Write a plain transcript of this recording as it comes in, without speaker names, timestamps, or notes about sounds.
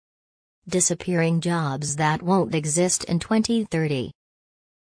disappearing jobs that won't exist in 2030.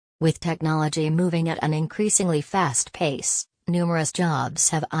 With technology moving at an increasingly fast pace, numerous jobs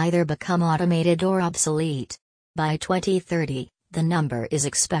have either become automated or obsolete. By 2030, the number is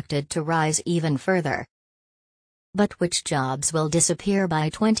expected to rise even further. But which jobs will disappear by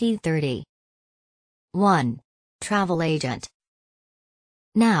 2030? 1. Travel agent.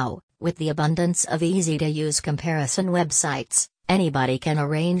 Now, with the abundance of easy-to-use comparison websites, anybody can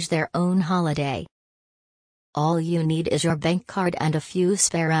arrange their own holiday. All you need is your bank card and a few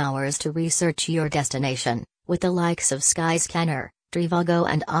spare hours to research your destination, with the likes of Skyscanner, Trivago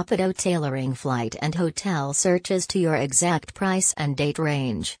and Oppido tailoring flight and hotel searches to your exact price and date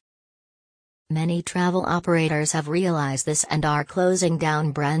range. Many travel operators have realized this and are closing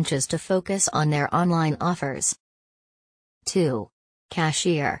down branches to focus on their online offers. 2.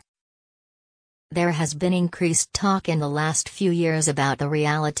 Cashier. There has been increased talk in the last few years about the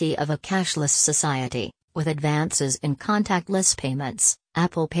reality of a cashless society, with advances in contactless payments,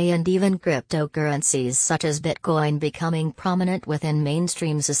 Apple Pay and even cryptocurrencies such as Bitcoin becoming prominent within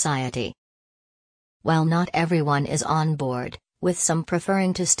mainstream society. While not everyone is on board, with some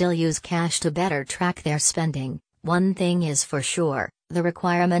preferring to still use cash to better track their spending, one thing is for sure, the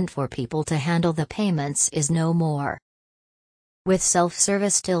requirement for people to handle the payments is no more. With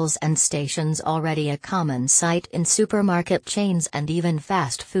self-service tills and stations already a common sight in supermarket chains and even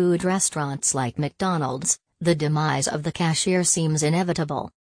fast food restaurants like McDonald's, the demise of the cashier seems inevitable.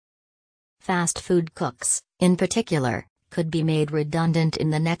 Fast food cooks, in particular, could be made redundant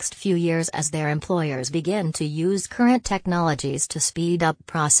in the next few years as their employers begin to use current technologies to speed up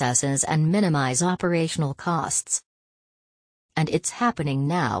processes and minimize operational costs. And it's happening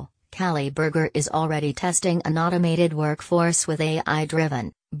now. Cali Burger is already testing an automated workforce with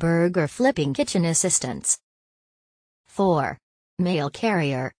AI-driven, burger-flipping kitchen assistants. 4. Mail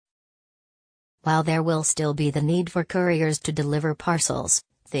carrier. While there will still be the need for couriers to deliver parcels,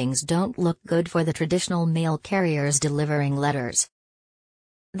 things don't look good for the traditional mail carriers delivering letters.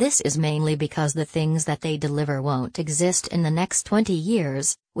 This is mainly because the things that they deliver won't exist in the next 20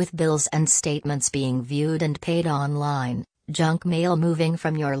 years, with bills and statements being viewed and paid online. Junk mail moving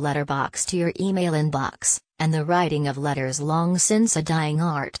from your letterbox to your email inbox, and the writing of letters long since a dying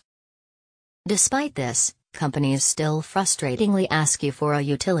art. Despite this, companies still frustratingly ask you for a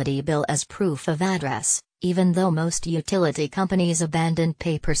utility bill as proof of address, even though most utility companies abandoned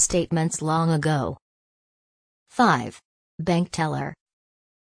paper statements long ago. 5. Bank teller.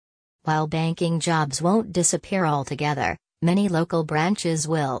 While banking jobs won't disappear altogether, many local branches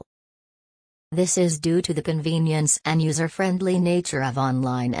will. This is due to the convenience and user-friendly nature of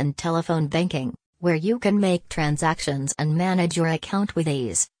online and telephone banking, where you can make transactions and manage your account with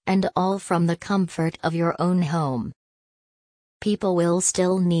ease, and all from the comfort of your own home. People will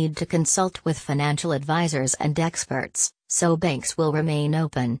still need to consult with financial advisors and experts, so banks will remain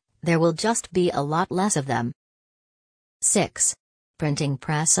open, there will just be a lot less of them. 6. Printing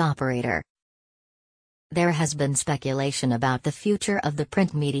press operator. There has been speculation about the future of the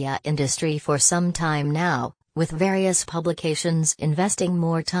print media industry for some time now, with various publications investing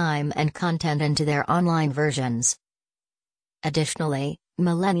more time and content into their online versions. Additionally,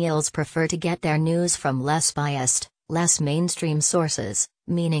 millennials prefer to get their news from less biased, less mainstream sources,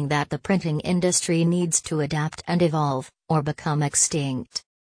 meaning that the printing industry needs to adapt and evolve, or become extinct.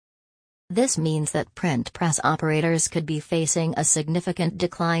 This means that print press operators could be facing a significant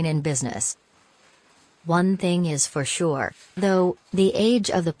decline in business. One thing is for sure, though, the age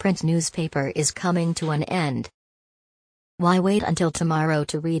of the print newspaper is coming to an end. Why wait until tomorrow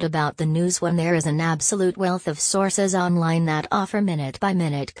to read about the news when there is an absolute wealth of sources online that offer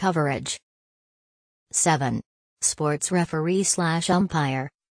minute-by-minute coverage? 7. Sports referee/umpire.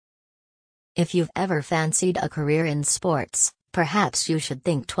 If you've ever fancied a career in sports, perhaps you should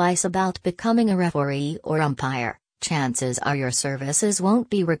think twice about becoming a referee or umpire. Chances are your services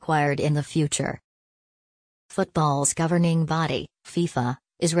won't be required in the future. Football's governing body, FIFA,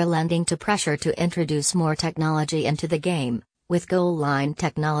 is relenting to pressure to introduce more technology into the game, with goal line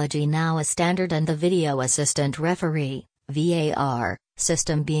technology now a standard and the video assistant referee (VAR)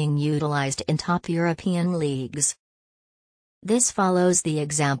 system being utilized in top European leagues. This follows the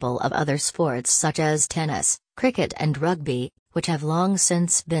example of other sports such as tennis, cricket and rugby, which have long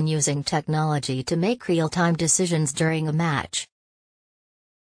since been using technology to make real-time decisions during a match.